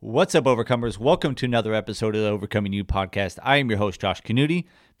What's up, Overcomers? Welcome to another episode of the Overcoming You podcast. I am your host, Josh Canuti.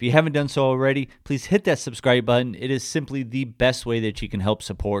 If you haven't done so already, please hit that subscribe button. It is simply the best way that you can help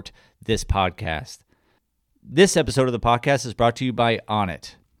support this podcast. This episode of the podcast is brought to you by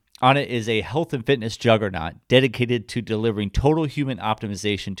Onnit. Onnit is a health and fitness juggernaut dedicated to delivering total human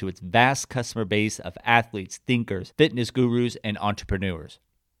optimization to its vast customer base of athletes, thinkers, fitness gurus, and entrepreneurs.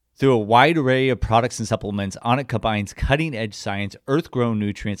 Through a wide array of products and supplements, Onnit combines cutting-edge science, earth-grown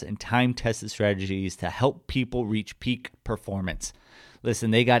nutrients, and time-tested strategies to help people reach peak performance.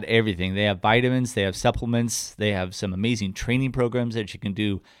 Listen, they got everything. They have vitamins, they have supplements, they have some amazing training programs that you can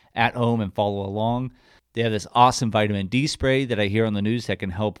do at home and follow along. They have this awesome vitamin D spray that I hear on the news that can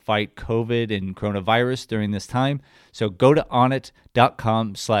help fight COVID and coronavirus during this time. So go to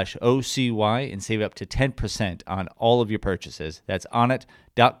onnit.com/OCY and save up to 10% on all of your purchases. That's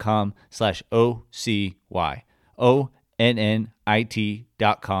onnit.com/OCY.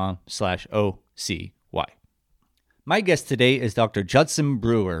 ONNIT.com/OCY. My guest today is Dr. Judson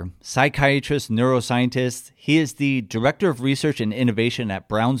Brewer, psychiatrist, neuroscientist. He is the Director of Research and Innovation at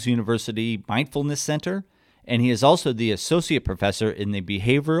Brown's University Mindfulness Center, and he is also the Associate Professor in the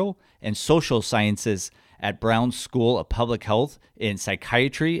Behavioral and Social Sciences at Brown's School of Public Health in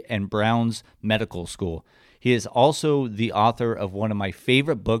Psychiatry and Brown's Medical School. He is also the author of one of my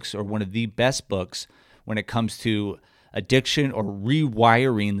favorite books, or one of the best books when it comes to addiction or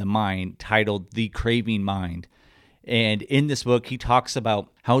rewiring the mind, titled The Craving Mind. And in this book, he talks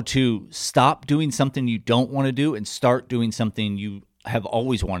about how to stop doing something you don't want to do and start doing something you have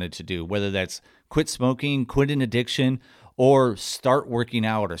always wanted to do, whether that's quit smoking, quit an addiction, or start working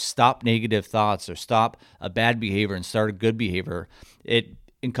out, or stop negative thoughts, or stop a bad behavior and start a good behavior. It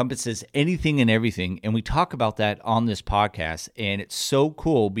encompasses anything and everything. And we talk about that on this podcast. And it's so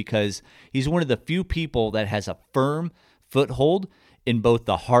cool because he's one of the few people that has a firm foothold in both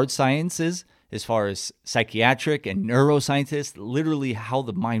the hard sciences, as far as psychiatric and neuroscientists, literally how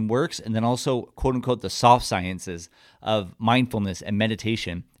the mind works, and then also, quote unquote, the soft sciences of mindfulness and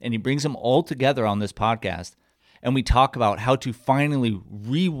meditation. And he brings them all together on this podcast. And we talk about how to finally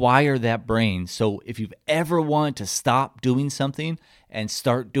rewire that brain. So if you've ever wanted to stop doing something and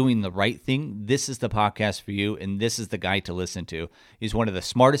start doing the right thing, this is the podcast for you, and this is the guy to listen to. He's one of the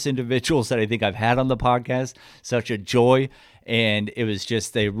smartest individuals that I think I've had on the podcast. Such a joy. And it was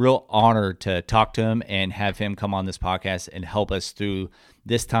just a real honor to talk to him and have him come on this podcast and help us through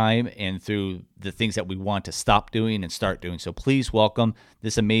this time and through the things that we want to stop doing and start doing. So please welcome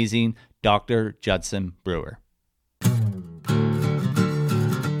this amazing Dr. Judson Brewer.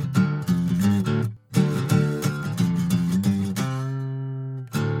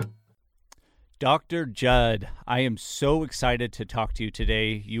 Dr. Judd, I am so excited to talk to you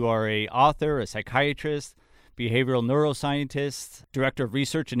today. You are an author, a psychiatrist, behavioral neuroscientist, Director of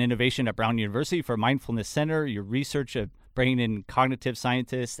Research and Innovation at Brown University for Mindfulness Center, your research of brain and cognitive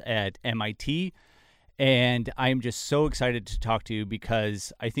scientist at MIT. And I'm just so excited to talk to you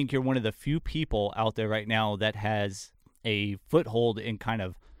because I think you're one of the few people out there right now that has a foothold in kind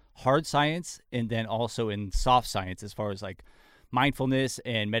of hard science and then also in soft science as far as like mindfulness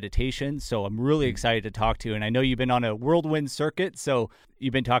and meditation. So I'm really excited to talk to you. And I know you've been on a whirlwind circuit. So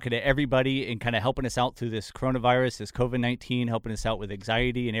you've been talking to everybody and kind of helping us out through this coronavirus, this COVID-19, helping us out with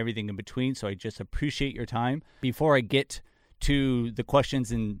anxiety and everything in between. So I just appreciate your time. Before I get to the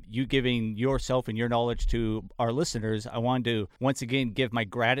questions and you giving yourself and your knowledge to our listeners, I wanted to once again give my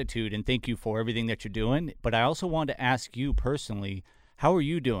gratitude and thank you for everything that you're doing. But I also wanted to ask you personally, how are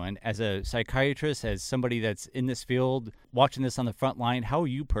you doing as a psychiatrist, as somebody that's in this field, watching this on the front line? How are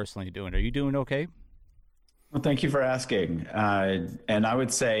you personally doing? Are you doing okay? Well, thank you for asking. And I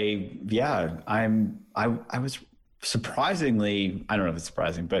would say, yeah, I was surprisingly, I don't know if it's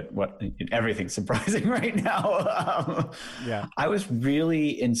surprising, but everything's surprising right now. Yeah. I was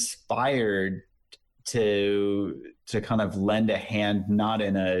really inspired to kind of lend a hand, not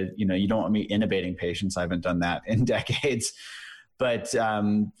in a, you don't want me intubating patients. I haven't done that in decades. But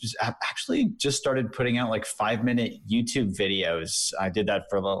actually just started putting out like 5-minute YouTube videos. I did that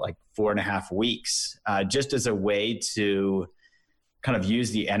for like 4.5 weeks, just as a way to kind of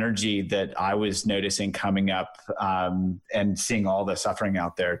use the energy that I was noticing coming up and seeing all the suffering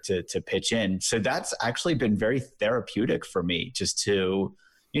out there to pitch in. So that's actually been very therapeutic for me, just to,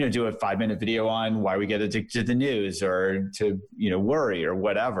 do a 5-minute video on why we get addicted to the news or to, worry or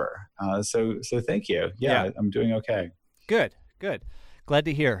whatever. So thank you. Yeah, I'm doing okay. Good. Glad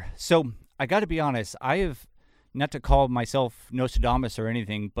to hear. So I got to be honest, I have, not to call myself Nostradamus or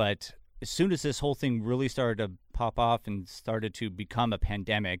anything, but as soon as this whole thing really started to pop off and started to become a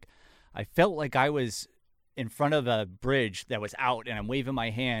pandemic, I felt like I was in front of a bridge that was out, and I'm waving my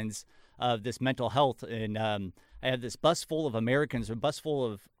hands of this mental health. And I had this bus full of Americans, a bus full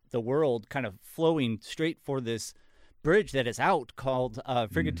of the world kind of flowing straight for this bridge that is out called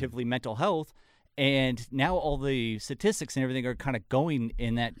figuratively mental health. And now all the statistics and everything are kind of going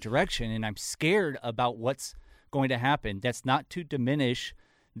in that direction. And I'm scared about what's going to happen. That's not to diminish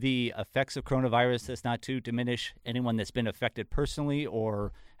the effects of coronavirus. That's not to diminish anyone that's been affected personally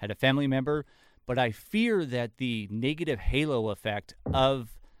or had a family member. But I fear that the negative halo effect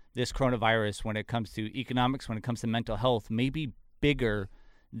of this coronavirus when it comes to economics, when it comes to mental health, may be bigger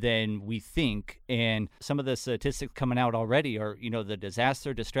than we think. And some of the statistics coming out already are, the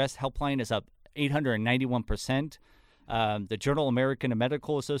disaster distress helpline is up 891%. The Journal American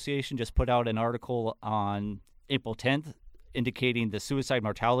Medical Association just put out an article on April 10th indicating the suicide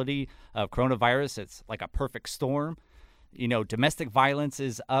mortality of coronavirus. It's like a perfect storm. Domestic violence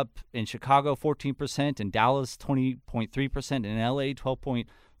is up in Chicago 14%, in Dallas 20.3%, in LA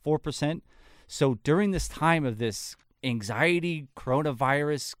 12.4%. So during this time of this anxiety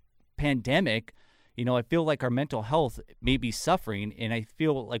coronavirus pandemic, I feel like our mental health may be suffering, and I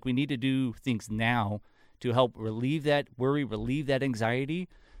feel like we need to do things now to help relieve that worry, relieve that anxiety.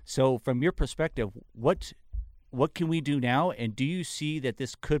 So from your perspective, what can we do now? And do you see that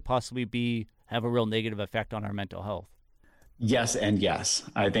this could possibly have a real negative effect on our mental health? Yes and yes.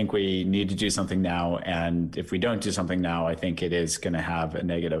 I think we need to do something now. And if we don't do something now, I think it is going to have a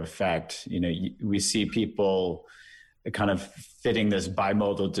negative effect. We see people kind of fitting this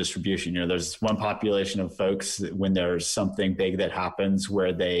bimodal distribution. There's one population of folks when there's something big that happens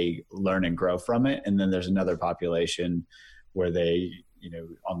where they learn and grow from it. And then there's another population where they,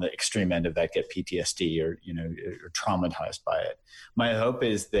 on the extreme end of that, get PTSD or traumatized by it. My hope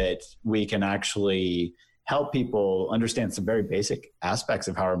is that we can actually help people understand some very basic aspects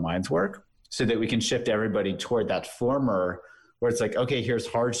of how our minds work so that we can shift everybody toward that former, where it's like, okay, here's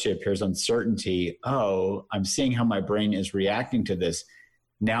hardship, here's uncertainty. Oh, I'm seeing how my brain is reacting to this.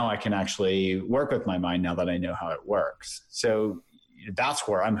 Now I can actually work with my mind now that I know how it works. So that's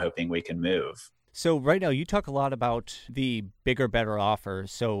where I'm hoping we can move. So right now you talk a lot about the bigger, better offer.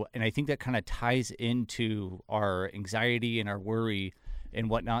 And I think that kind of ties into our anxiety and our worry and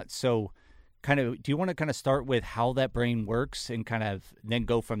whatnot. So do you want to kind of start with how that brain works and kind of then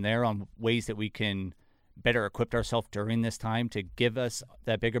go from there on ways that we can better equip ourselves during this time to give us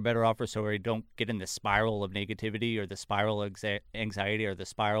that bigger, better offer so we don't get in the spiral of negativity or the spiral of anxiety or the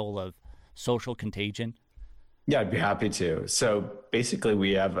spiral of social contagion? Yeah, I'd be happy to. So basically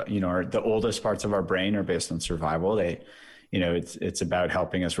we have, the oldest parts of our brain are based on survival. It's about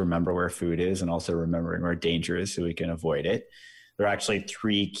helping us remember where food is and also remembering where danger is so we can avoid it. There are actually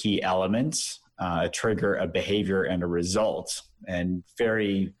three key elements, a trigger, a behavior, and a result. And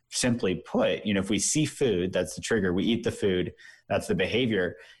very simply put, if we see food, that's the trigger. We eat the food, that's the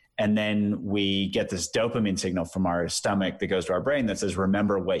behavior. And then we get this dopamine signal from our stomach that goes to our brain that says,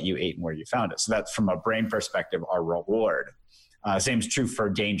 remember what you ate and where you found it. So that's, from a brain perspective, our reward. Same is true for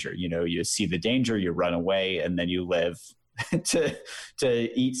danger. You see the danger, you run away, and then you live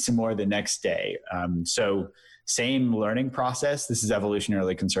to eat some more the next day. So same learning process. This is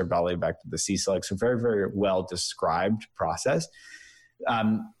evolutionarily conserved all the way back to the sea slugs. So very, very well described process.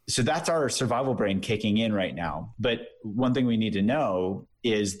 So that's our survival brain kicking in right now. But one thing we need to know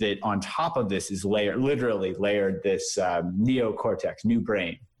is that on top of this is literally layered this neocortex, new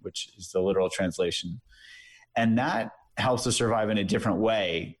brain, which is the literal translation. And that helps us survive in a different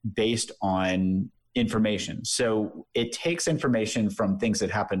way based on information. So it takes information from things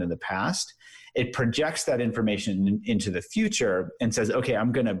that happened in the past. It projects that information into the future and says, okay,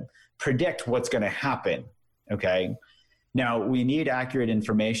 I'm going to predict what's going to happen. Okay. Now we need accurate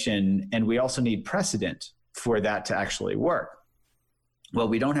information, and we also need precedent for that to actually work. Well,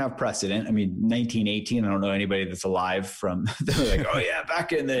 we don't have precedent. 1918, I don't know anybody that's alive from, they're like, oh yeah,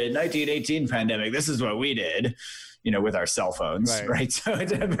 back in the 1918 pandemic, this is what we did, with our cell phones, right? So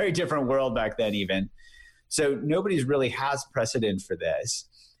it's a very different world back then even. So nobody's really has precedent for this.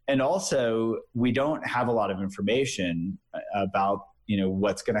 And also we don't have a lot of information about,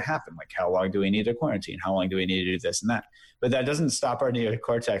 what's going to happen. Like, how long do we need to quarantine? How long do we need to do this and that? But that doesn't stop our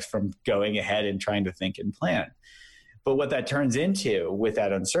neocortex from going ahead and trying to think and plan. But what that turns into with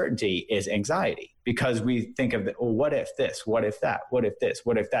that uncertainty is anxiety, because we think of, what if this, what if that, what if this,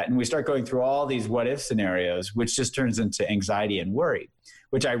 what if that? And we start going through all these what if scenarios, which just turns into anxiety and worry,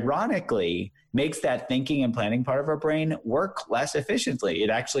 which ironically makes that thinking and planning part of our brain work less efficiently.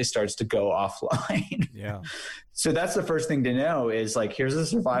 It actually starts to go offline. Yeah. So that's the first thing to know is, like, here's a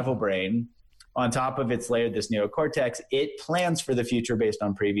survival brain. On top of it's layered this neocortex. It plans for the future based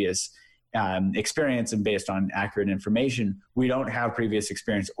on previous experience and based on accurate information. We don't have previous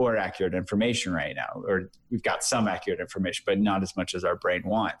experience or accurate information right now, or we've got some accurate information, but not as much as our brain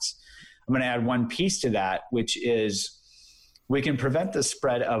wants. I'm going to add one piece to that, which is we can prevent the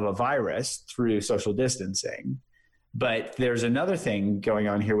spread of a virus through social distancing. But there's another thing going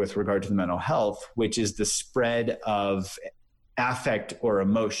on here with regard to the mental health, which is the spread of affect or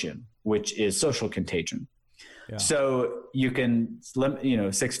emotion, which is social contagion. Yeah. So you can,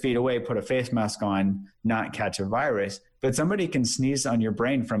 6 feet away, put a face mask on, not catch a virus, but somebody can sneeze on your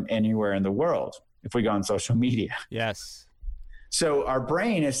brain from anywhere in the world if we go on social media. Yes. So our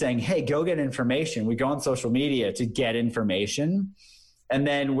brain is saying, hey, go get information. We go on social media to get information. And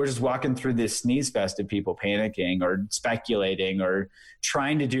then we're just walking through this sneeze fest of people panicking or speculating or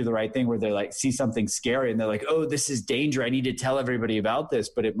trying to do the right thing where they're like, see something scary and they're like, oh, this is danger. I need to tell everybody about this,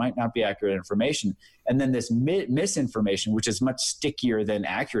 but it might not be accurate information. And then this misinformation, which is much stickier than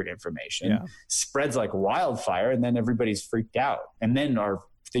accurate information, spreads like wildfire. And then everybody's freaked out. And then our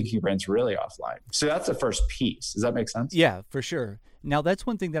thinking brain's really offline. So that's the first piece. Does that make sense? Yeah, for sure. Now, that's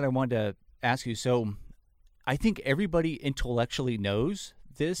one thing that I wanted to ask you. So I think everybody intellectually knows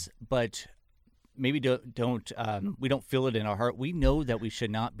this, but maybe we don't feel it in our heart. We know that we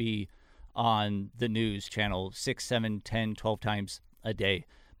should not be on the news channel 6, 7, 10, 12 times a day,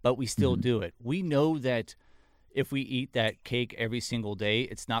 but we still do it. We know that if we eat that cake every single day,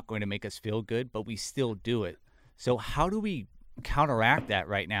 it's not going to make us feel good, but we still do it. So how do we counteract that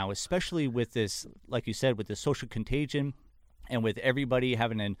right now, especially with this, like you said, with the social contagion and with everybody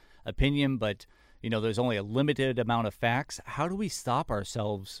having an opinion, but there's only a limited amount of facts. How do we stop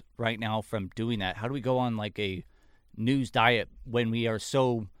ourselves right now from doing that? How do we go on like a news diet when we are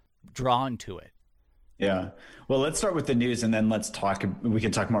so drawn to it? Yeah. Well, let's start with the news and then we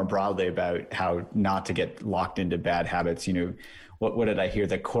can talk more broadly about how not to get locked into bad habits. What did I hear?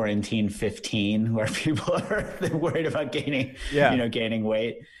 The quarantine 15, where people are worried about gaining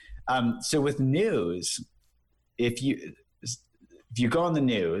weight. So with news, if you go on the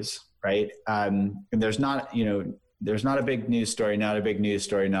news, right? And there's not a big news story, not a big news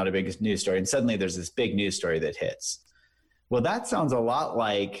story, not a big news story. And suddenly there's this big news story that hits. Well, that sounds a lot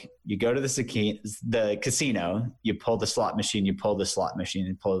like you go to the casino, you pull the slot machine,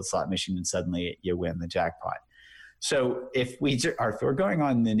 and suddenly you win the jackpot. So if we're going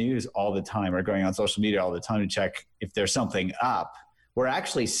on the news all the time or going on social media all the time to check if there's something up, we're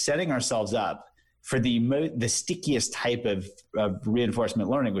actually setting ourselves up for the stickiest type of reinforcement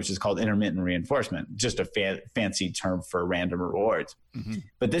learning, which is called intermittent reinforcement, just a fancy term for random rewards. Mm-hmm.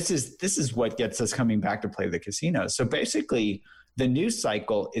 But this is what gets us coming back to play the casino. So basically, the news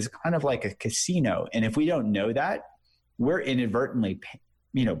cycle is kind of like a casino, and if we don't know that, we're inadvertently,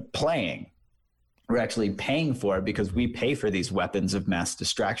 playing. We're actually paying for it because we pay for these weapons of mass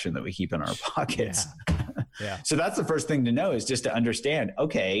distraction that we keep in our pockets. Yeah. So that's the first thing to know, is just to understand,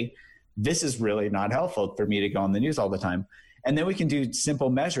 okay, this is really not helpful for me to go on the news all the time. And then we can do simple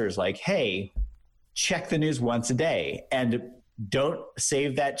measures like, hey, check the news once a day, and don't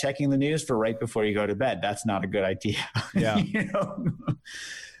save that checking the news for right before you go to bed. That's not a good idea. Yeah.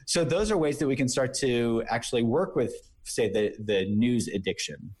 So those are ways that we can start to actually work with, say, the news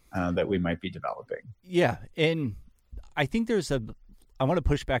addiction that we might be developing. Yeah. And I think I want to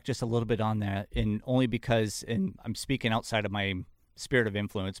push back just a little bit on that, and only because, and I'm speaking outside of my sphere of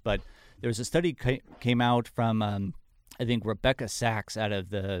influence, but there's a study came out from, I think, Rebecca Sachs out of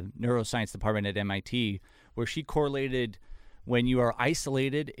the neuroscience department at MIT, where she correlated when you are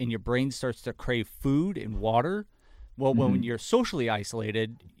isolated and your brain starts to crave food and water. Well, when you're socially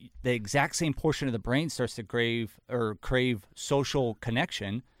isolated, the exact same portion of the brain starts to crave social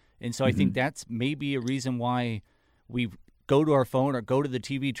connection. And so I think that's maybe a reason why we go to our phone or go to the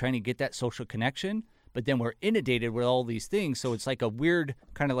TV trying to get that social connection, but then we're inundated with all these things. So it's like a weird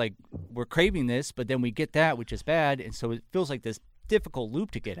kind of like we're craving this, but then we get that, which is bad. And so it feels like this difficult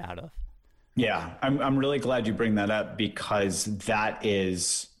loop to get out of. Yeah, I'm really glad you bring that up, because that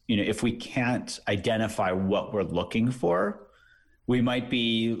is, if we can't identify what we're looking for, we might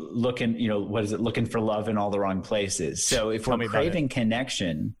be looking, looking for love in all the wrong places. So if we're craving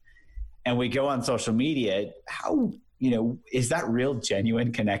connection and we go on social media, how, is that real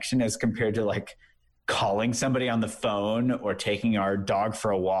genuine connection as compared to like calling somebody on the phone or taking our dog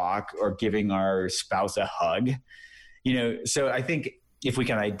for a walk or giving our spouse a hug? So I think if we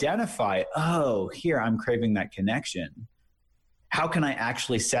can identify, here I'm craving that connection, how can I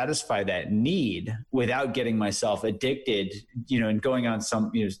actually satisfy that need without getting myself addicted, and going on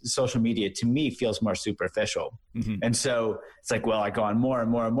some, social media to me feels more superficial. Mm-hmm. And so it's like, well, I go on more and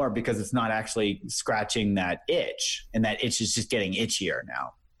more and more because it's not actually scratching that itch, and that itch is just getting itchier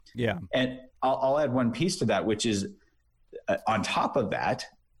now. Yeah. And I'll add one piece to that, which is on top of that,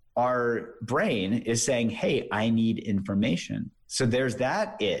 our brain is saying, hey, I need information. So there's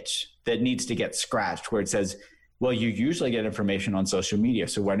that itch that needs to get scratched where it says, well, you usually get information on social media,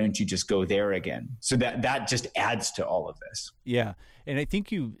 so why don't you just go there again? So that just adds to all of this. Yeah. And I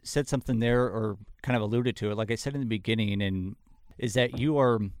think you said something there, or kind of alluded to it, like I said in the beginning, and is that you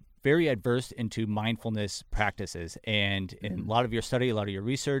are very adverse into mindfulness practices. And in a lot of your study, a lot of your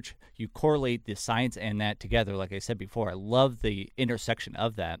research, you correlate the science and that together. Like I said before, I love the intersection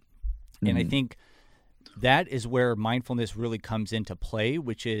of that. And I think that is where mindfulness really comes into play,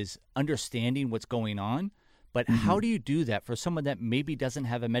 which is understanding what's going on. But how do you do that for someone that maybe doesn't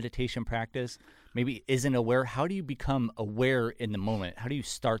have a meditation practice, maybe isn't aware? How do you become aware in the moment? How do you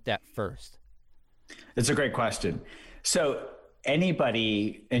start that first? It's a great question. So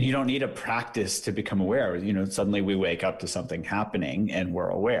anybody, and you don't need a practice to become aware, suddenly we wake up to something happening and we're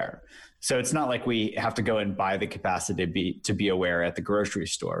aware. So it's not like we have to go and buy the capacity to be aware at the grocery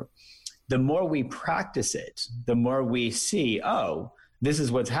store. The more we practice it, the more we see, oh, this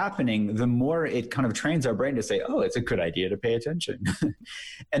is what's happening, the more it kind of trains our brain to say, oh, it's a good idea to pay attention.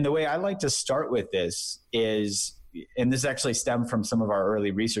 And the way I like to start with this is, and this actually stemmed from some of our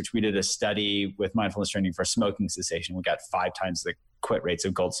early research. We did a study with mindfulness training for smoking cessation. We got 5 times the quit rates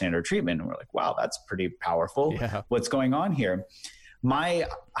of gold standard treatment. And we're like, wow, that's pretty powerful. Yeah. What's going on here? My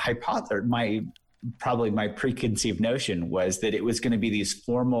hypothesis, probably my preconceived notion was that it was going to be these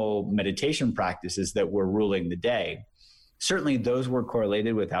formal meditation practices that were ruling the day. Certainly those were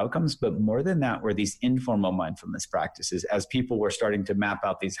correlated with outcomes, but more than that were these informal mindfulness practices as people were starting to map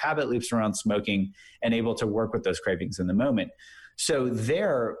out these habit loops around smoking and able to work with those cravings in the moment. So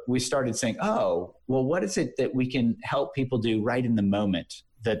there we started saying, oh, well, what is it that we can help people do right in the moment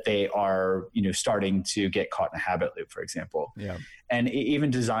that they are, starting to get caught in a habit loop, for example. Yeah. And even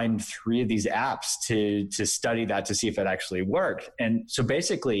designed 3 of these apps to study that, to see if it actually worked. And so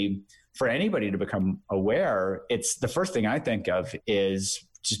basically, for anybody to become aware, it's the first thing I think of is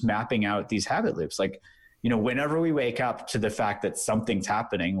just mapping out these habit loops. Like, whenever we wake up to the fact that something's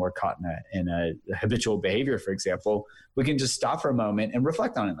happening, we're caught in a habitual behavior, for example, we can just stop for a moment and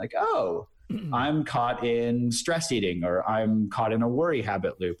reflect on it. Like, oh, I'm caught in stress eating, or I'm caught in a worry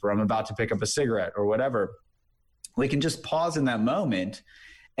habit loop, or I'm about to pick up a cigarette or whatever. We can just pause in that moment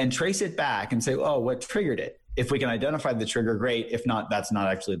and trace it back and say, oh, what triggered it? If we can identify the trigger, great. If not, that's not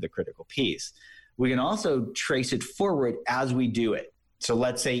actually the critical piece. We can also trace it forward as we do it. So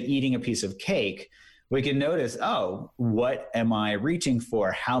let's say eating a piece of cake, we can notice, oh, what am I reaching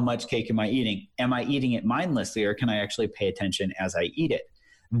for? How much cake am I eating? Am I eating it mindlessly, or can I actually pay attention as I eat it?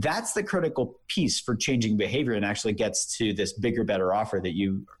 That's the critical piece for changing behavior, and actually gets to this bigger, better offer that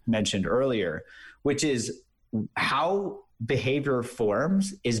you mentioned earlier, which is how behavior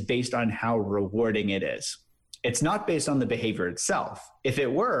forms is based on how rewarding it is. It's not based on the behavior itself. If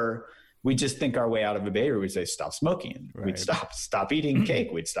it were, we'd just think our way out of a behavior. We'd say, stop smoking. Right. We'd stop eating cake.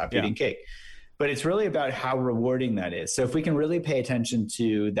 We'd stop eating cake. But it's really about how rewarding that is. So if we can really pay attention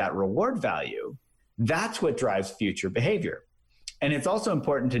to that reward value, that's what drives future behavior. And it's also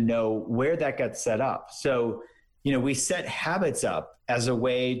important to know where that gets set up. So, we set habits up as a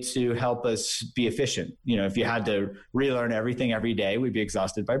way to help us be efficient. If you had to relearn everything every day, we'd be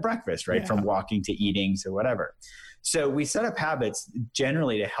exhausted by breakfast, right? Yeah. From walking to eating to whatever. So we set up habits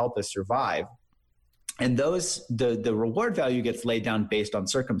generally to help us survive. And those, the reward value gets laid down based on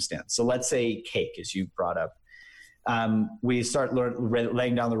circumstance. So let's say cake, as you brought up. We start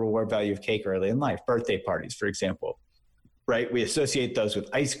laying down the reward value of cake early in life. Birthday parties, for example. Right? We associate those with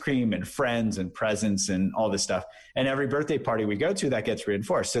ice cream and friends and presents and all this stuff. And every birthday party we go to, that gets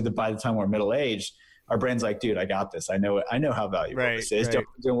reinforced. So that by the time we're middle-aged, our brain's like, dude, I got this. I know how valuable this is. Right.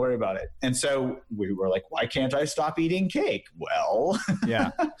 Don't worry about it. And so we were like, why can't I stop eating cake? Well,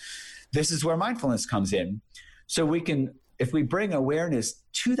 yeah, this is where mindfulness comes in. So we can, if we bring awareness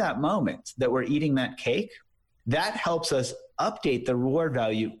to that moment that we're eating that cake, that helps us update the reward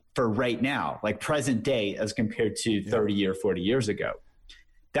value for right now, like present day, as compared to 30 or 40 years ago.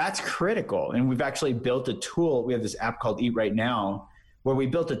 That's critical. And we've actually built a tool. We have this app called Eat Right Now, where we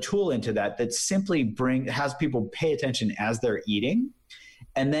built a tool into that simply has people pay attention as they're eating.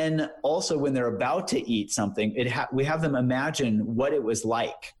 And then also when they're about to eat something, we have them imagine what it was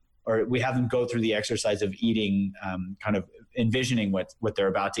like, or we have them go through the exercise of eating, kind of envisioning what they're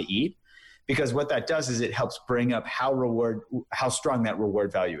about to eat. Because what that does is it helps bring up how strong that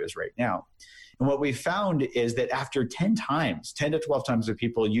reward value is right now. And what we found is that after 10 to 12 times of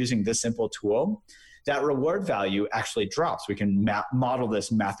people using this simple tool, that reward value actually drops. We can model this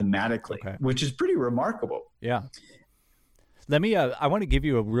mathematically, which is pretty remarkable. Yeah. Let me, I want to give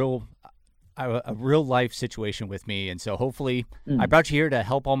you a real life situation with me. And so hopefully I brought you here to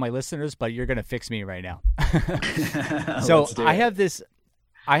help all my listeners, but you're going to fix me right now. So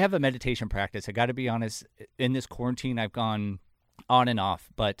I have a meditation practice. I got to be honest, in this quarantine, I've gone on and off,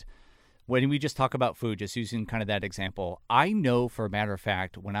 but when we just talk about food, just using kind of that example, I know for a matter of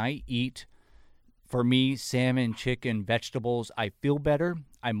fact, when I eat, for me, salmon, chicken, vegetables, I feel better.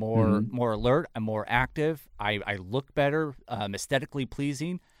 I'm more alert. I'm more active. I look better, aesthetically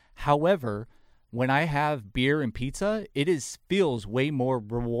pleasing. However, when I have beer and pizza, feels way more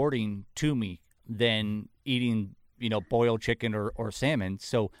rewarding to me than eating, boiled chicken or salmon.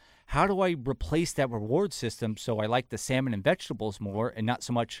 So how do I replace that reward system so I like the salmon and vegetables more and not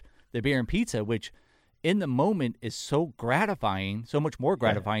so much the beer and pizza, which in the moment is so gratifying, so much more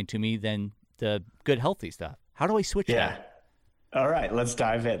gratifying to me than the good, healthy stuff? How do I switch that? All right, let's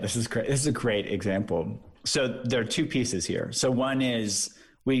dive in. This is great. This is a great example. So there are two pieces here. So one is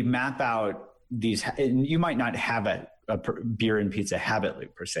we map out these, and you might not have a beer and pizza habit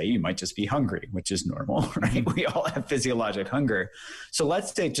loop per se. You might just be hungry, which is normal, right? We all have physiologic hunger. So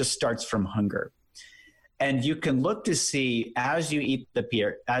let's say it just starts from hunger. And you can look to see as you eat the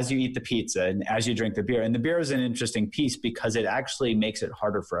pizza and as you drink the beer, and the beer is an interesting piece because it actually makes it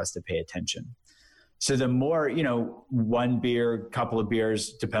harder for us to pay attention. So the more, one beer, couple of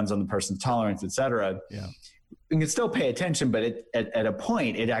beers, depends on the person's tolerance, et cetera. Yeah. You can still pay attention, but at a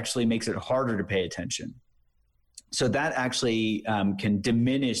point, it actually makes it harder to pay attention. So that actually can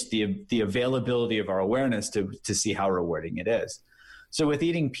diminish the availability of our awareness to see how rewarding it is. So with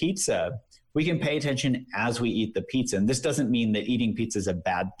eating pizza, we can pay attention as we eat the pizza. And this doesn't mean that eating pizza is a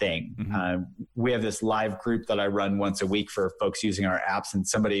bad thing. Mm-hmm. We have this live group that I run once a week for folks using our apps. And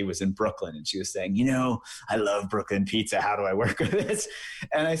somebody was in Brooklyn and she was saying, I love Brooklyn pizza. How do I work with this?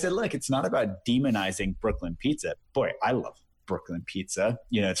 And I said, look, it's not about demonizing Brooklyn pizza. Boy, I love Brooklyn pizza.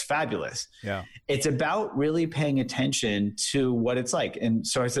 It's fabulous. Yeah. It's about really paying attention to what it's like. And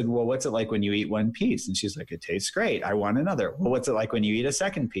so I said, well, what's it like when you eat one piece? And she's like, it tastes great. I want another. Well, what's it like when you eat a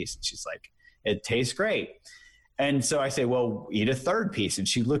second piece? And she's like, it tastes great. And so I say, well, eat a third piece. And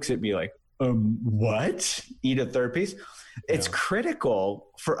she looks at me like, what? Eat a third piece? Yeah. It's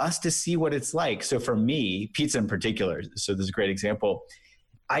critical for us to see what it's like. So for me, pizza in particular, so this is a great example.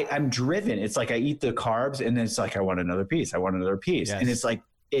 I'm driven. It's like I eat the carbs and then it's like, I want another piece. I want another piece. Yes. And it's like,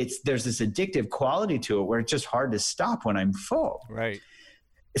 there's this addictive quality to it where it's just hard to stop when I'm full. Right.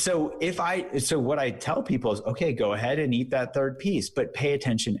 So what I tell people is, okay, go ahead and eat that third piece, but pay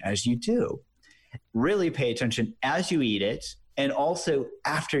attention as you do. Really pay attention as you eat it and also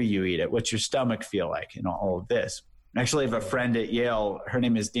after you eat it, what's your stomach feel like in all of this. I actually have a friend at Yale. Her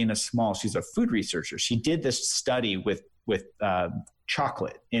name is Dina Small. She's a food researcher. She did this study with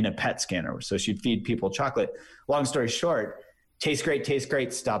chocolate in a PET scanner. So she'd feed people chocolate. Long story short, tastes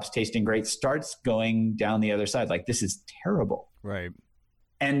great, stops tasting great, starts going down the other side. Like, this is terrible. Right.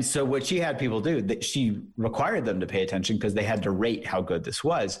 And so what she had people do, that she required them to pay attention because they had to rate how good this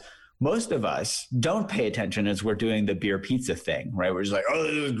was. Most of us don't pay attention as we're doing the beer pizza thing, right? We're just like, oh,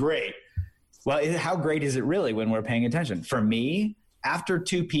 this is great. Well, how great is it really when we're paying attention? For me, after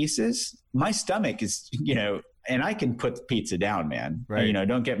two pieces, my stomach is, and I can put pizza down, man. Right.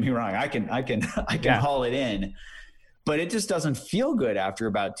 Don't get me wrong. I can haul it in, but it just doesn't feel good after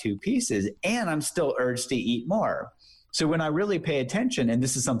about two pieces. And I'm still urged to eat more. So when I really pay attention, and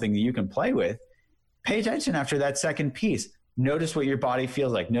this is something that you can play with, pay attention after that second piece. Notice what your body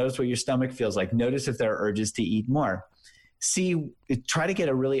feels like. Notice what your stomach feels like. Notice if there are urges to eat more. Try to get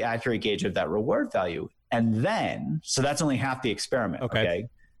a really accurate gauge of that reward value. And then, so that's only half the experiment. Okay.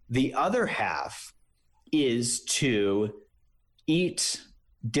 The other half is to eat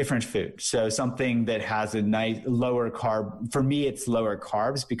different food. So something that has a nice lower carb. For me, it's lower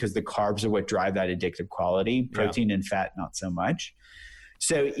carbs because the carbs are what drive that addictive quality. Protein and fat, not so much.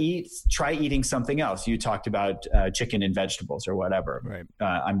 So try eating something else. You talked about chicken and vegetables or whatever. Right.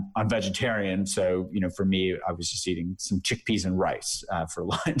 I'm vegetarian. So, for me, I was just eating some chickpeas and rice for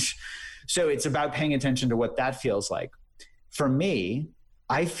lunch. So it's about paying attention to what that feels like. For me,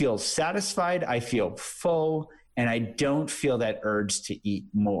 I feel satisfied. I feel full. And I don't feel that urge to eat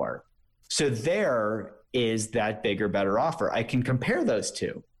more. So there is that bigger, better offer. I can compare those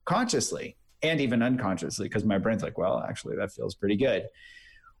two consciously and even unconsciously because my brain's like, well, actually, that feels pretty good.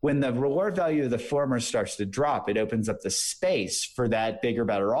 When the reward value of the former starts to drop, it opens up the space for that bigger,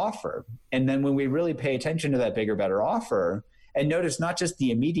 better offer. And then when we really pay attention to that bigger, better offer and notice not just the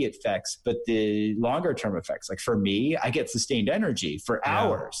immediate effects, but the longer term effects. Like for me, I get sustained energy for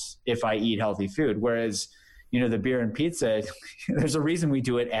hours if I eat healthy food. Whereas the beer and pizza, there's a reason we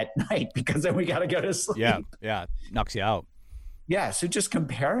do it at night because then we got to go to sleep. Yeah. Knocks you out. Yeah, so just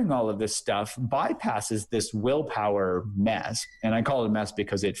comparing all of this stuff bypasses this willpower mess, and I call it a mess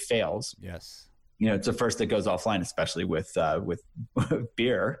because it fails. Yes. It's the first that goes offline, especially with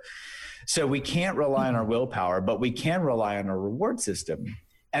beer. So we can't rely on our willpower, but we can rely on our reward system.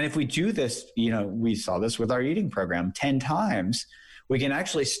 And if we do this, we saw this with our eating program 10 times, we can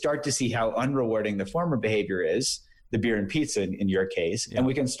actually start to see how unrewarding the former behavior is, the beer and pizza in your case, and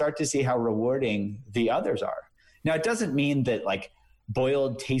we can start to see how rewarding the others are. Now, it doesn't mean that like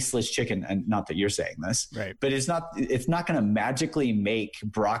boiled tasteless chicken, and not that you're saying this, right, but it's not going to magically make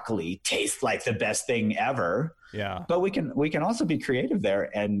broccoli taste like the best thing ever. Yeah. But we can also be creative there.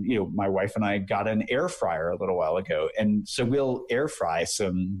 And, my wife and I got an air fryer a little while ago. And so we'll air fry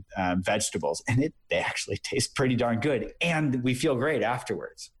some vegetables, and they actually taste pretty darn good. And we feel great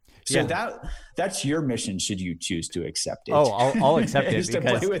afterwards. So that's your mission should you choose to accept it. Oh, I'll accept it. Just to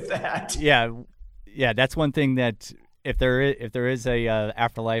play with that. Yeah. That's one thing that if there is a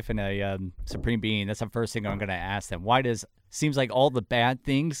afterlife and a supreme being, that's the first thing I'm going to ask them. Why seems like all the bad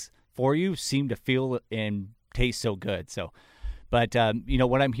things for you seem to feel and taste so good? So, but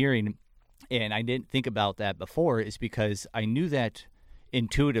what I'm hearing, and I didn't think about that before, is because I knew that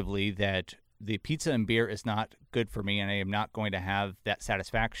intuitively that the pizza and beer is not good for me, and I am not going to have that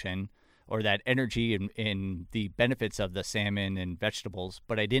satisfaction or that energy in the benefits of the salmon and vegetables.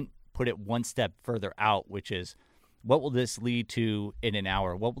 But I didn't put it one step further out, which is, what will this lead to in an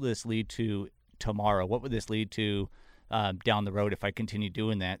hour? What will this lead to tomorrow? What will this lead to down the road if I continue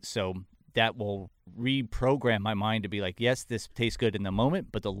doing that? So that will reprogram my mind to be like, yes, this tastes good in the moment,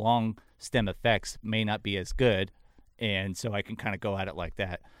 but the long stem effects may not be as good. And so I can kind of go at it like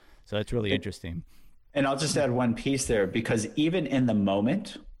that. So that's really interesting. And I'll just add one piece there, because even in the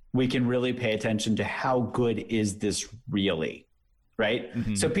moment, we can really pay attention to how good is this really, right?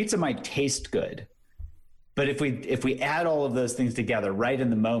 Mm-hmm. So pizza might taste good, but if we add all of those things together right in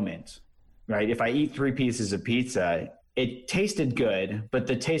the moment, right? If I eat 3 pieces of pizza, it tasted good, but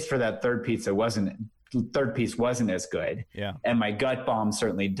the taste for that third piece wasn't as good. Yeah. And my gut bomb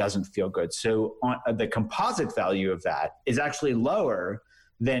certainly doesn't feel good. So the composite value of that is actually lower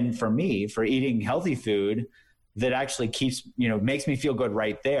than for me, for eating healthy food that actually keeps, makes me feel good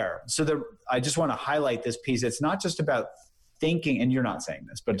right there. So I just want to highlight this piece. It's not just about thinking, and you're not saying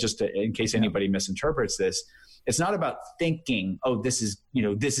this, but just in case anybody misinterprets this, it's not about thinking, oh, this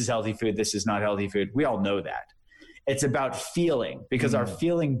is healthy food, this is not healthy food. We all know that. It's about feeling, because our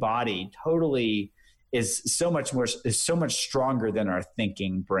feeling body totally is so much stronger than our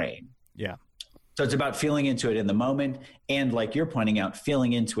thinking brain. Yeah. So it's about feeling into it in the moment, and like you're pointing out,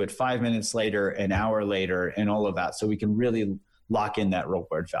 feeling into it 5 minutes later, an hour later, and all of that, so we can really lock in that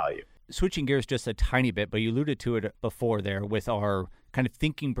reward value. Switching gears just a tiny bit, but you alluded to it before there with our kind of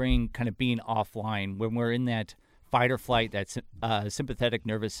thinking brain kind of being offline. When we're in that fight or flight, that sympathetic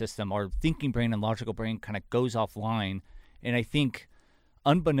nervous system, our thinking brain and logical brain kind of goes offline. And I think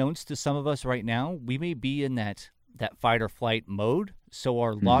unbeknownst to some of us right now, we may be in that fight or flight mode. So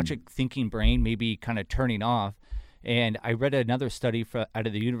our logic thinking brain may be kind of turning off. And I read another study out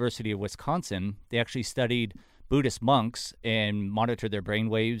of the University of Wisconsin. They actually studied Buddhist monks and monitored their brain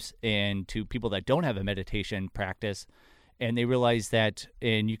waves, and to people that don't have a meditation practice. And they realized that,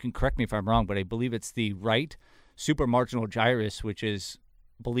 and you can correct me if I'm wrong, but I believe it's the right supramarginal gyrus, which is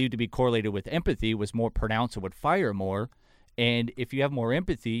believed to be correlated with empathy, was more pronounced and would fire more. And if you have more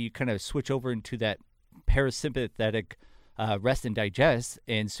empathy, you kind of switch over into that parasympathetic rest and digest.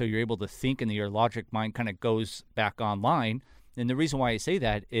 And so you're able to think, and your logic mind kind of goes back online. And the reason why I say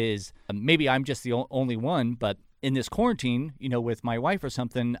that is maybe I'm just the only one, but in this quarantine, with my wife or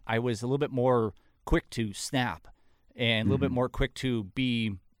something, I was a little bit more quick to snap and a little bit more quick to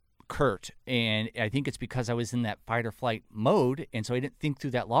be curt. And I think it's because I was in that fight or flight mode. And so I didn't think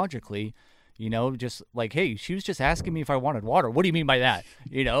through that logically, just like, hey, she was just asking me if I wanted water. What do you mean by that?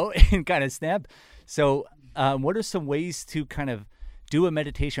 And kind of snap. So what are some ways to kind of do a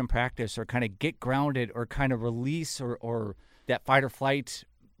meditation practice, or kind of get grounded, or kind of release or that fight or flight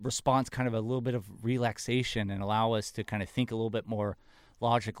response, kind of a little bit of relaxation, and allow us to kind of think a little bit more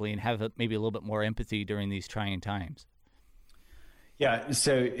logically and have maybe a little bit more empathy during these trying times? Yeah.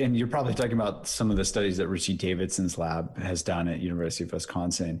 So, and you're probably talking about some of the studies that Richie Davidson's lab has done at University of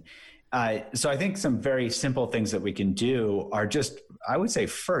Wisconsin. So I think some very simple things that we can do are just, I would say,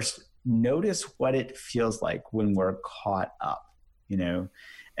 first, notice what it feels like when we're caught up,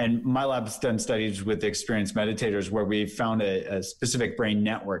 And my lab's done studies with experienced meditators where we found a specific brain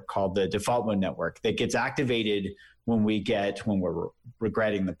network called the default mode network that gets activated when we're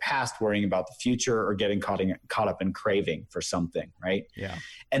regretting the past, worrying about the future, or getting caught up in craving for something, right? Yeah.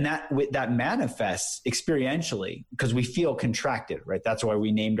 And that manifests experientially because we feel contracted, right? That's why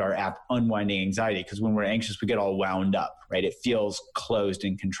we named our app Unwinding Anxiety, because when we're anxious, we get all wound up, right? It feels closed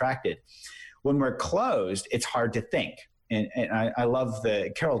and contracted. When we're closed, it's hard to think. And I love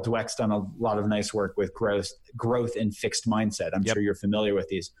Carol Dweck's done a lot of nice work with growth and fixed mindset. I'm sure you're familiar with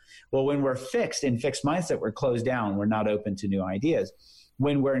these. Well, when we're fixed in fixed mindset, we're closed down. We're not open to new ideas.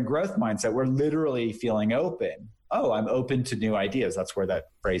 When we're in growth mindset, we're literally feeling open. Oh, I'm open to new ideas. That's where that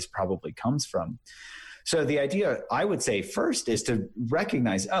phrase probably comes from. So the idea, I would say, first is to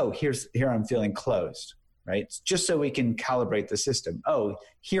recognize, oh, here I'm feeling closed, right? Just so we can calibrate the system. Oh,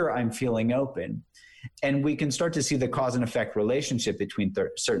 here I'm feeling open. And we can start to see the cause and effect relationship between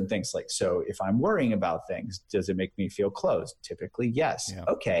certain things. Like, so if I'm worrying about things, does it make me feel closed? Typically, yes. Yeah.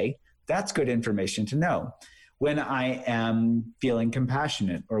 Okay, that's good information to know. When I am feeling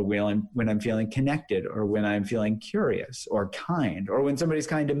compassionate, or when I'm feeling connected, or when I'm feeling curious or kind, or when somebody's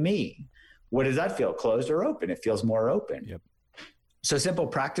kind to me, what does that feel? Closed or open? It feels more open. Yep. So simple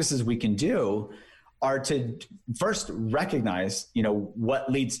practices we can do are to first recognize,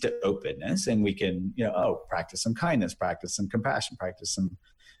 what leads to openness, and we can, practice some kindness, practice some compassion, practice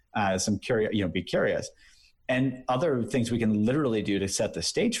some curious, be curious. And other things we can literally do to set the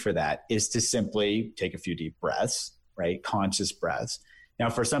stage for that is to simply take a few deep breaths, right? Conscious breaths. Now,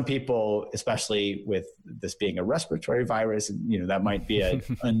 for some people, especially with this being a respiratory virus, that might be a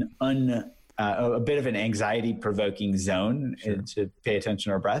bit of an anxiety-provoking zone. Sure. To pay attention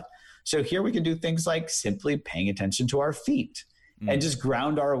to our breath. So here we can do things like simply paying attention to our feet and just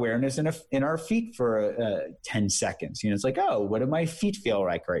ground our awareness in our feet for 10 seconds. It's like, oh, what do my feet feel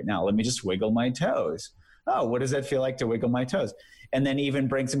like right now? Let me just wiggle my toes. Oh, what does that feel like to wiggle my toes? And then even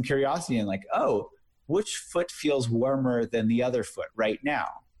bring some curiosity in, like, oh, which foot feels warmer than the other foot right now?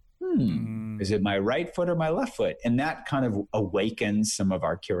 Is it my right foot or my left foot? And that kind of awakens some of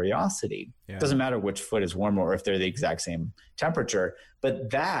our curiosity. Yeah. It doesn't matter which foot is warmer or if they're the exact same temperature,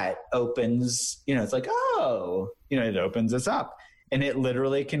 but that opens, it's like, oh, it opens us up, and it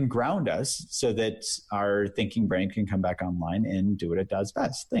literally can ground us so that our thinking brain can come back online and do what it does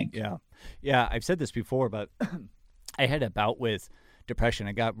best, think. Yeah. Yeah. I've said this before, but I had a bout with depression.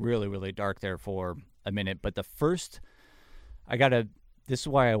 I got really, really dark there for a minute, but this is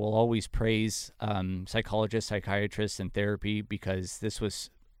why I will always praise psychologists, psychiatrists, and therapy, because this was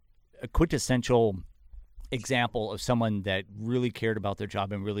a quintessential example of someone that really cared about their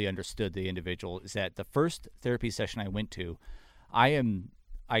job and really understood the individual. Is that the first therapy session I went to,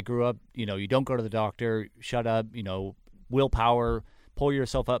 I grew up, you don't go to the doctor, shut up, willpower, pull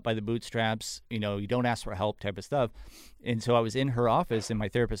yourself up by the bootstraps, you don't ask for help type of stuff. And so I was in her office, in my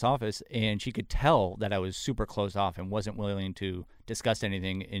therapist's office, and she could tell that I was super closed off and wasn't willing to discuss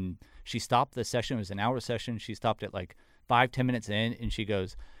anything. And she stopped the session. It was an hour session. She stopped at like 5-10 minutes in, and she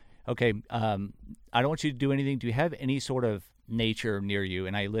goes, okay, I don't want you to do anything. Do you have any sort of nature near you?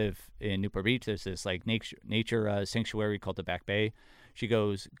 And I live in Newport Beach. There's this like nature sanctuary called the Back Bay. She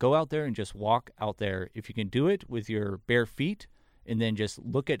goes, go out there and just walk out there. If you can do it with your bare feet, and then just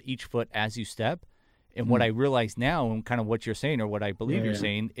look at each foot as you step. And what I realize now, and kind of what you're saying, or what I believe you're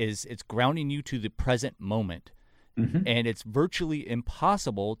saying, is it's grounding you to the present moment. Mm-hmm. And it's virtually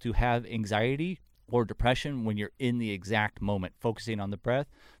impossible to have anxiety or depression when you're in the exact moment, focusing on the breath,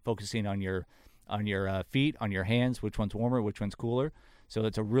 focusing on your feet, on your hands, which one's warmer, which one's cooler. So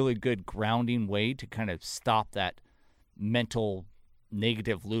it's a really good grounding way to kind of stop that mental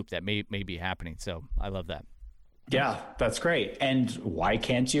negative loop that may be happening. So I love that. Yeah, that's great. And why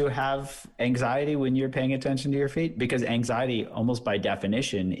can't you have anxiety when you're paying attention to your feet? Because anxiety, almost by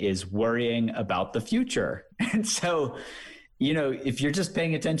definition, is worrying about the future. And so, if you're just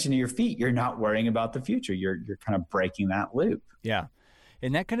paying attention to your feet, you're not worrying about the future. You're kind of breaking that loop. Yeah.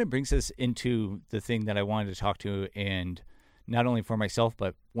 And that kind of brings us into the thing that I wanted to talk to, and not only for myself,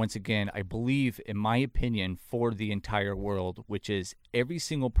 but once again, I believe, in my opinion, for the entire world, which is every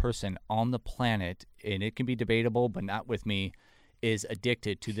single person on the planet, and it can be debatable, but not with me, is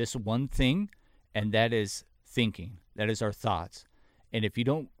addicted to this one thing, and that is thinking. That is our thoughts. And if you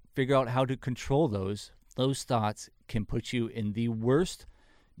don't figure out how to control those thoughts can put you in the worst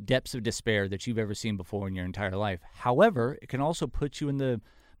depths of despair that you've ever seen before in your entire life. However, it can also put you in the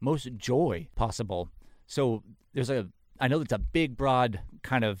most joy possible. So I know it's a big, broad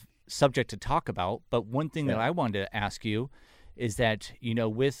kind of subject to talk about, but one thing that I wanted to ask you is that,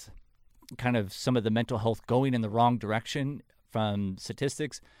 with kind of some of the mental health going in the wrong direction from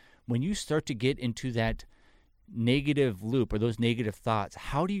statistics, when you start to get into that negative loop or those negative thoughts,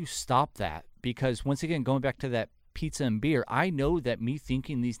 how do you stop that? Because once again, going back to that pizza and beer, I know that me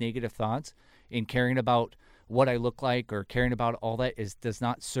thinking these negative thoughts and caring about what I look like or caring about all that does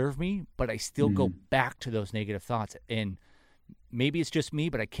not serve me, but I still go back to those negative thoughts. And maybe it's just me,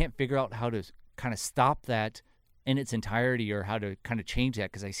 but I can't figure out how to kind of stop that in its entirety or how to kind of change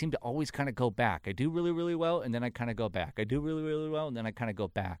that, because I seem to always kind of go back. I do really, really well, and then I kind of go back. I do really, really well, and then I kind of go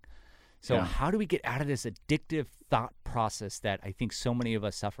back. So how do we get out of this addictive thought process that I think so many of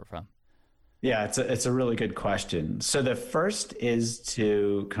us suffer from? Yeah, it's a really good question. So the first is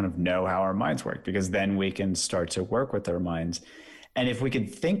to kind of know how our minds work, because then we can start to work with our minds. And if we can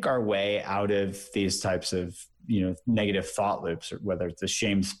think our way out of these types of, negative thought loops, whether it's a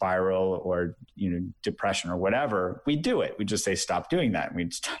shame spiral or, depression or whatever, we do it. We just say, stop doing that. And we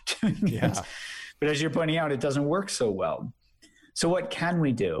stop doing it. But as you're pointing out, it doesn't work so well. So what can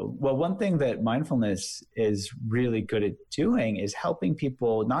we do? Well, one thing that mindfulness is really good at doing is helping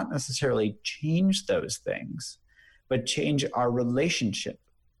people not necessarily change those things, but change our relationship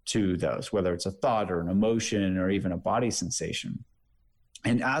to those, whether it's a thought or an emotion or even a body sensation.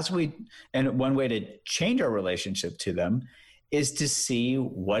 And one way to change our relationship to them is to see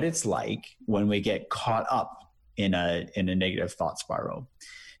what it's like when we get caught up in a negative thought spiral.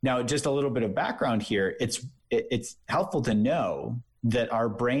 Now, just a little bit of background here. It's helpful to know that our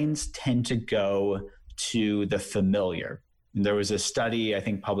brains tend to go to the familiar. And there was a study, I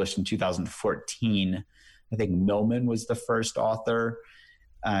think, published in 2014. I think Millman was the first author,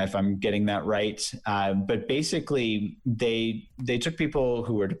 if I'm getting that right. But basically, they took people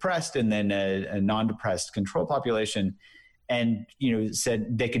who were depressed and then a non-depressed control population, and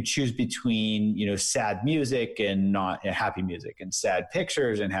said they could choose between sad music and not happy music, and sad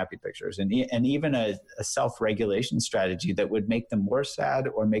pictures and happy pictures, and even a self-regulation strategy that would make them more sad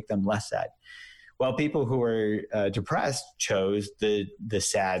or make them less sad. While people who were depressed chose the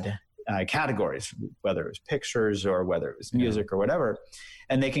sad categories, whether it was pictures or whether it was music or whatever.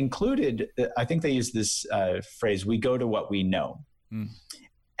 And they concluded, I think they used this phrase, we go to what we know,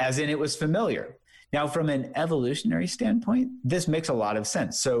 as in it was familiar. Now, from an evolutionary standpoint, this makes a lot of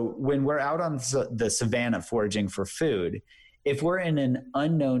sense. So when we're out on the savannah foraging for food, if we're in an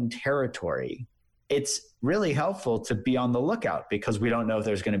unknown territory, it's really helpful to be on the lookout because we don't know if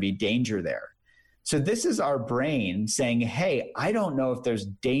there's going to be danger there. So this is our brain saying, hey, I don't know if there's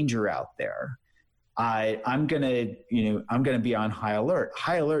danger out there. I'm going to be on high alert.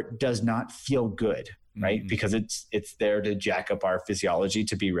 High alert does not feel good, right? Because it's there to jack up our physiology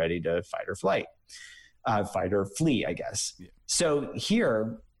to be ready to fight or flee, I guess. Yeah. So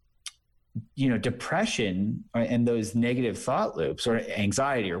here, depression and those negative thought loops or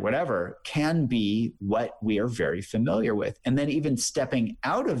anxiety or whatever can be what we are very familiar with. And then even stepping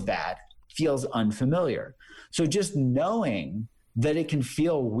out of that feels unfamiliar. So just knowing that it can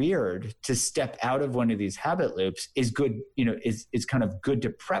feel weird to step out of one of these habit loops is good, is kind of good to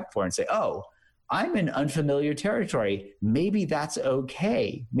prep for and say, oh, I'm in unfamiliar territory. Maybe that's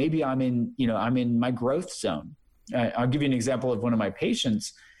okay. Maybe I'm in my growth zone. I'll give you an example of one of my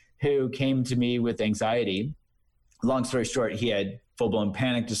patients who came to me with anxiety. Long story short, he had full-blown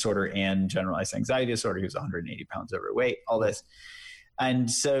panic disorder and generalized anxiety disorder. He was 180 pounds overweight, all this. And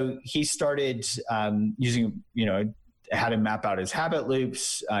so he started using, how to map out his habit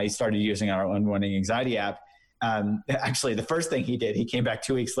loops. He started using our Unwinding Anxiety app. Actually, the first thing he did, he came back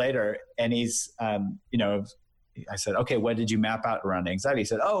 2 weeks later and he's, I said, okay, what did you map out around anxiety? He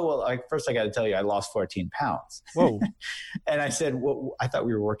said, oh, well, first I got to tell you, I lost 14 pounds. Whoa. And I said, well, I thought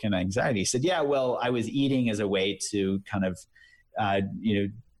we were working on anxiety. He said, yeah, well, I was eating as a way to kind of,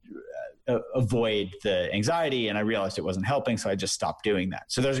 avoid the anxiety. And I realized it wasn't helping. So I just stopped doing that.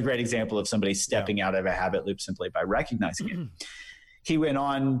 So there's a great example of somebody stepping out of a habit loop simply by recognizing it. He went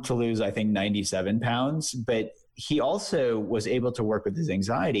on to lose, I think, 97 pounds, but he also was able to work with his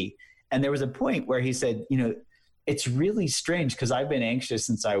anxiety. And there was a point where he said, it's really strange because I've been anxious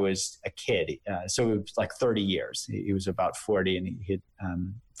since I was a kid. So it was like 30 years. He was about 40 and he had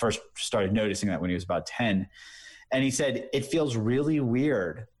first started noticing that when he was about 10. And he said, it feels really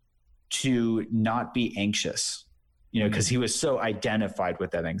weird to not be anxious, because he was so identified with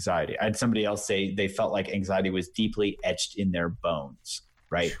that anxiety. I had somebody else say they felt like anxiety was deeply etched in their bones,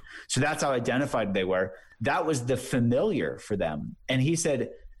 right? So that's how identified they were. That was the familiar for them. And he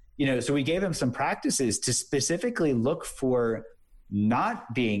said, so we gave him some practices to specifically look for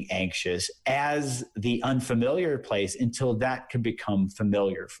not being anxious as the unfamiliar place until that could become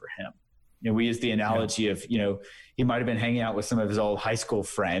familiar for him. We use the analogy of, he might've been hanging out with some of his old high school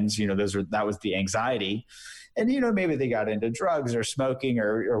friends, that was the anxiety. And, maybe they got into drugs or smoking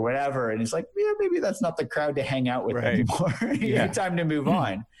or whatever. And he's like, maybe that's not the crowd to hang out with anymore. Time to move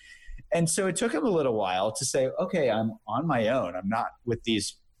on. And so it took him a little while to say, okay, I'm on my own. I'm not with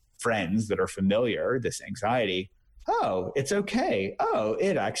these friends that are familiar, this anxiety. Oh, it's okay. Oh,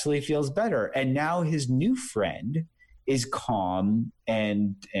 it actually feels better. And now his new friend is calm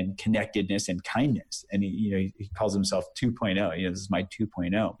and connectedness and kindness. And he calls himself 2.0. This is my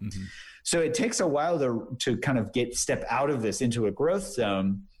 2.0. Mm-hmm. So it takes a while to kind of step out of this into a growth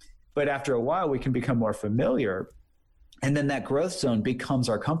zone. But after a while, we can become more familiar. And then that growth zone becomes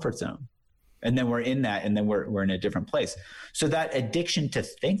our comfort zone. And then we're in that, and then we're in a different place. So that addiction to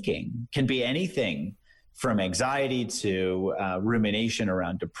thinking can be anything from anxiety to rumination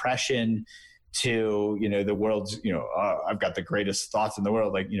around depression to, the world's, I've got the greatest thoughts in the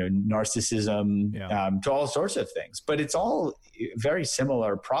world, like, narcissism, to all sorts of things. But it's all very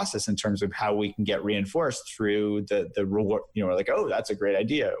similar process in terms of how we can get reinforced through the reward, like, oh, that's a great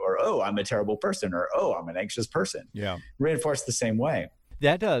idea, or, oh, I'm a terrible person, or, oh, I'm an anxious person. Yeah. Reinforced the same way.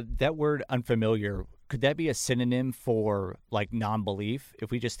 That word unfamiliar, could that be a synonym for like non-belief?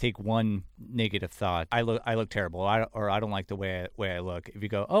 If we just take one negative thought, I look terrible, or I don't like the way I look. If you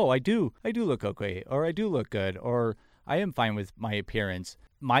go, oh, I do look okay, or I do look good, or I am fine with my appearance.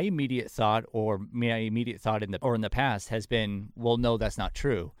 My immediate thought in the past has been, well, no, that's not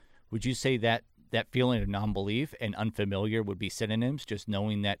true. Would you say that feeling of non-belief and unfamiliar would be synonyms? Just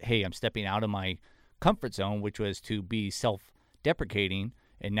knowing that, hey, I'm stepping out of my comfort zone, which was to be self-deprecating.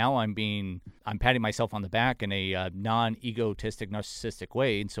 And now I'm patting myself on the back in a non-egotistic, narcissistic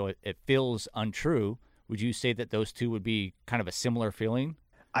way, and so it feels untrue. Would you say that those two would be kind of a similar feeling?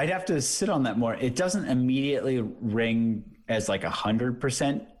 I'd have to sit on that more. It doesn't immediately ring as like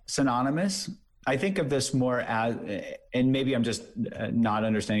 100% synonymous. I think of this more as, and maybe I'm just not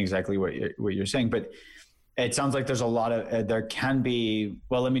understanding exactly what you're saying, but it sounds like there's a lot of, there can be,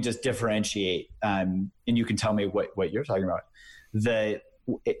 well, let me just differentiate, and you can tell me what you're talking about.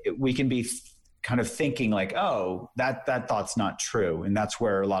 We can be kind of thinking like, oh, that thought's not true. And that's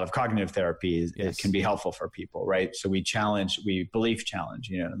where a lot of cognitive therapy it can be helpful for people, right? So we belief challenge,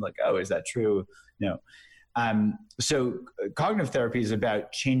 like, oh, is that true? No. So cognitive therapy is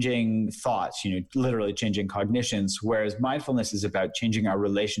about changing thoughts, literally changing cognitions, whereas mindfulness is about changing our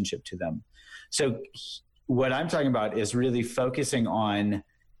relationship to them. So what I'm talking about is really focusing on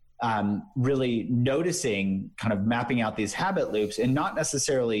really noticing, kind of mapping out these habit loops and not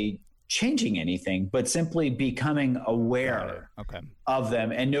necessarily changing anything, but simply becoming aware of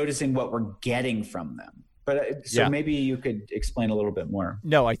them and noticing what we're getting from them. But maybe you could explain a little bit more.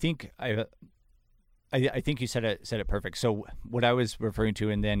 No, I think I think you said it perfect. So what I was referring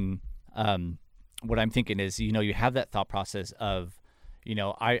to, and then what I'm thinking is, you have that thought process of,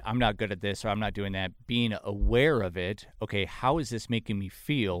 I'm not good at this, or I'm not doing that. Being aware of it. Okay, how is this making me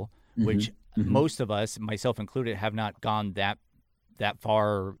feel? Which most of us, myself included, have not gone that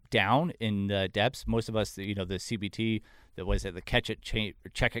far down in the depths. Most of us, the CBT, the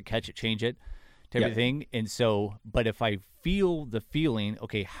check it, catch it, change it, type of thing. And so, but if I feel the feeling,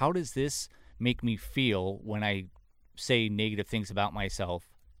 okay, how does this make me feel when I say negative things about myself,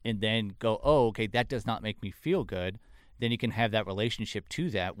 and then go, oh, okay, that does not make me feel good. Then you can have that relationship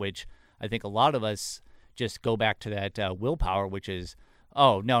to that, which I think a lot of us just go back to that willpower, which is,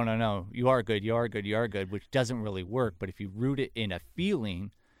 oh, no, you are good, which doesn't really work. But if you root it in a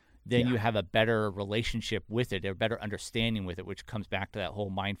feeling, then you have a better relationship with it, a better understanding with it, which comes back to that whole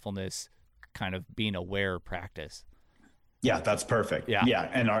mindfulness kind of being aware practice. Yeah, that's perfect. Yeah.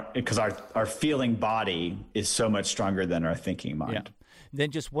 And because our feeling body is so much stronger than our thinking mind. Yeah.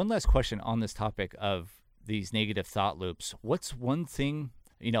 Then just one last question on this topic of these negative thought loops. What's one thing,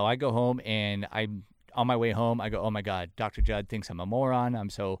 I go home and I'm on my way home, I go, oh my God, Dr. Judd thinks I'm a moron. I'm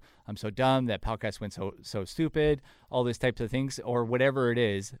so dumb. That podcast went so stupid, all these types of things, or whatever it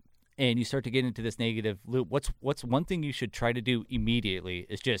is. And you start to get into this negative loop. What's one thing you should try to do immediately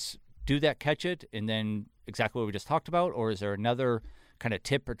is just do that, catch it, and then exactly what we just talked about? Or is there another kind of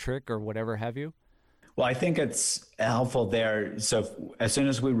tip or trick or whatever have you? Well, I think it's helpful there. So as soon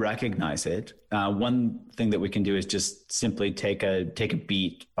as we recognize it, one thing that we can do is just simply take a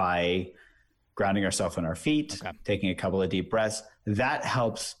beat by grounding ourselves on our feet, taking a couple of deep breaths. That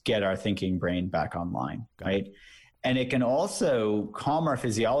helps get our thinking brain back online, right? And it can also calm our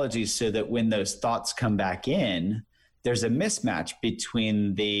physiology so that when those thoughts come back in, there's a mismatch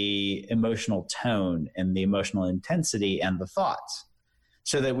between the emotional tone and the emotional intensity and the thoughts,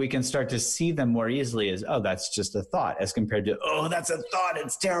 so that we can start to see them more easily as, oh, that's just a thought, as compared to, oh, that's a thought,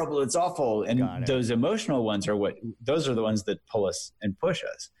 it's terrible, it's awful. And those emotional ones those are the ones that pull us and push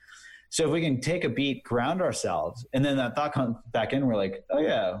us. So if we can take a beat, ground ourselves, and then that thought comes back in, we're like, oh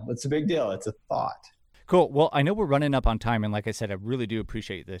yeah, what's the big deal? It's a thought. Cool. Well, I know we're running up on time, and like I said, I really do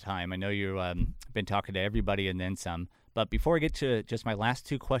appreciate the time. I know you've been talking to everybody and then some. But before I get to just my last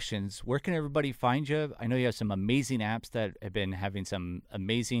two questions, where can everybody find you? I know you have some amazing apps that have been having some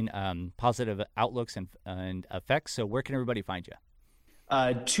amazing positive outlooks and effects. So where can everybody find you?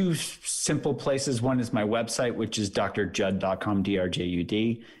 Two simple places. One is my website, which is drjudd.com,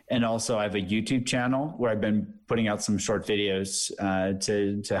 DRJUD. And also I have a YouTube channel where I've been putting out some short videos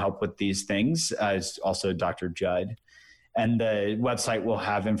to help with these things. It's also Dr. Judd. And the website will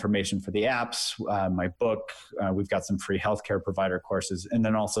have information for the apps, my book. We've got some free healthcare provider courses, and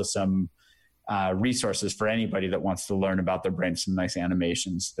then also some resources for anybody that wants to learn about their brain, some nice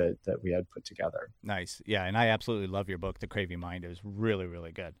animations that we had put together. Nice. Yeah, and I absolutely love your book, The Craving Mind. It was really,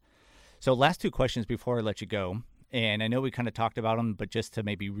 really good. So last two questions before I let you go. And I know we kind of talked about them, but just to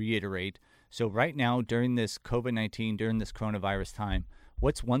maybe reiterate. So right now, during this COVID-19, during this coronavirus time,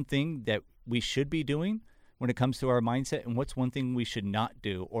 what's one thing that we should be doing when it comes to our mindset, and what's one thing we should not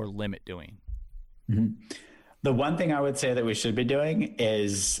do or limit doing? Mm-hmm. The one thing I would say that we should be doing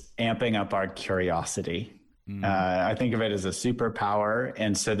is amping up our curiosity. I think of it as a superpower.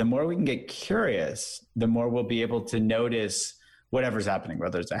 And so the more we can get curious, the more we'll be able to notice whatever's happening,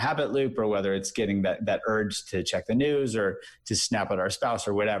 whether it's a habit loop or whether it's getting that urge to check the news or to snap at our spouse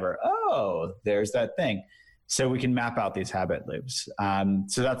or whatever. Oh, there's that thing. So we can map out these habit loops.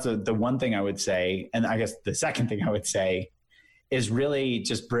 So that's the one thing I would say. And I guess the second thing I would say is really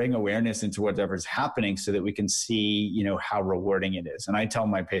just bring awareness into whatever's happening so that we can see, how rewarding it is. And I tell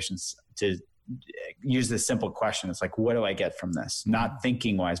my patients to use this simple question. It's like, what do I get from this? Not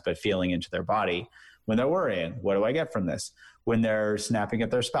thinking wise, but feeling into their body. When they're worrying, what do I get from this? When they're snapping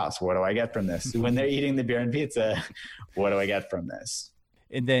at their spouse, what do I get from this? When they're eating the beer and pizza, what do I get from this?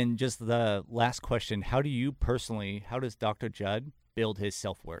 And then just the last question, how does Dr. Judd build his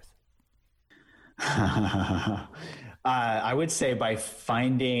self-worth? I would say by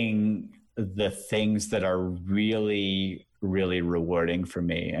finding the things that are really, really rewarding for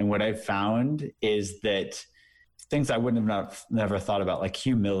me. And what I've found is that things I wouldn't have never thought about, like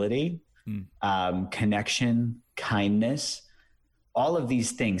humility, connection, kindness, all of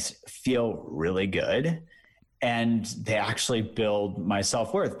these things feel really good. And they actually build my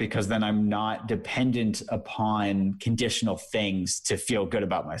self-worth because then I'm not dependent upon conditional things to feel good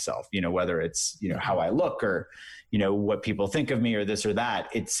about myself, whether it's, how I look or, what people think of me or this or that.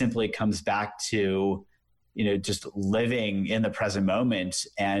 It simply comes back to, just living in the present moment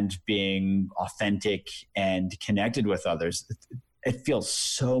and being authentic and connected with others. It feels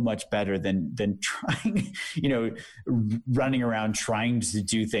so much better than trying, running around trying to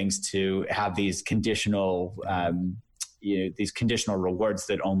do things to have these conditional, these conditional rewards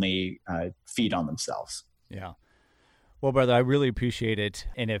that only feed on themselves. Yeah. Well, brother, I really appreciate it.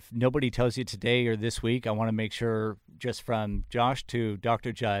 And if nobody tells you today or this week, I want to make sure, just from Josh to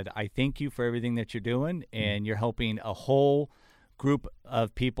Dr. Judd, I thank you for everything that you're doing, and you're helping a whole group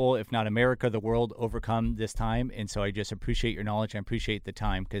of people, if not America, the world, overcome this time. And so I just appreciate your knowledge. I appreciate the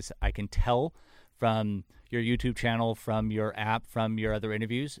time, because I can tell from your YouTube channel, from your app, from your other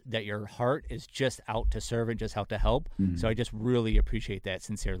interviews, that your heart is just out to serve and just out to help. So I just really appreciate that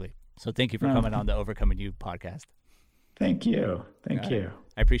sincerely. So thank you for coming on the Overcoming You podcast. Thank you. Thank you.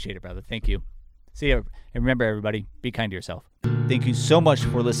 I appreciate it, brother. Thank you. See you. And remember, everybody, be kind to yourself. Thank you so much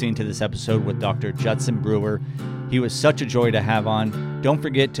for listening to this episode with Dr. Judson Brewer. He was such a joy to have on. Don't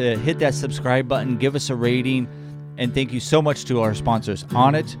forget to hit that subscribe button, give us a rating, and thank you so much to our sponsors,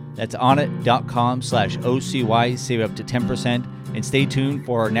 Onnit. That's onnit.com/OCY. Save up to 10%. And stay tuned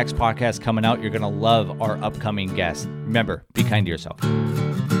for our next podcast coming out. You're going to love our upcoming guest. Remember, be kind to yourself.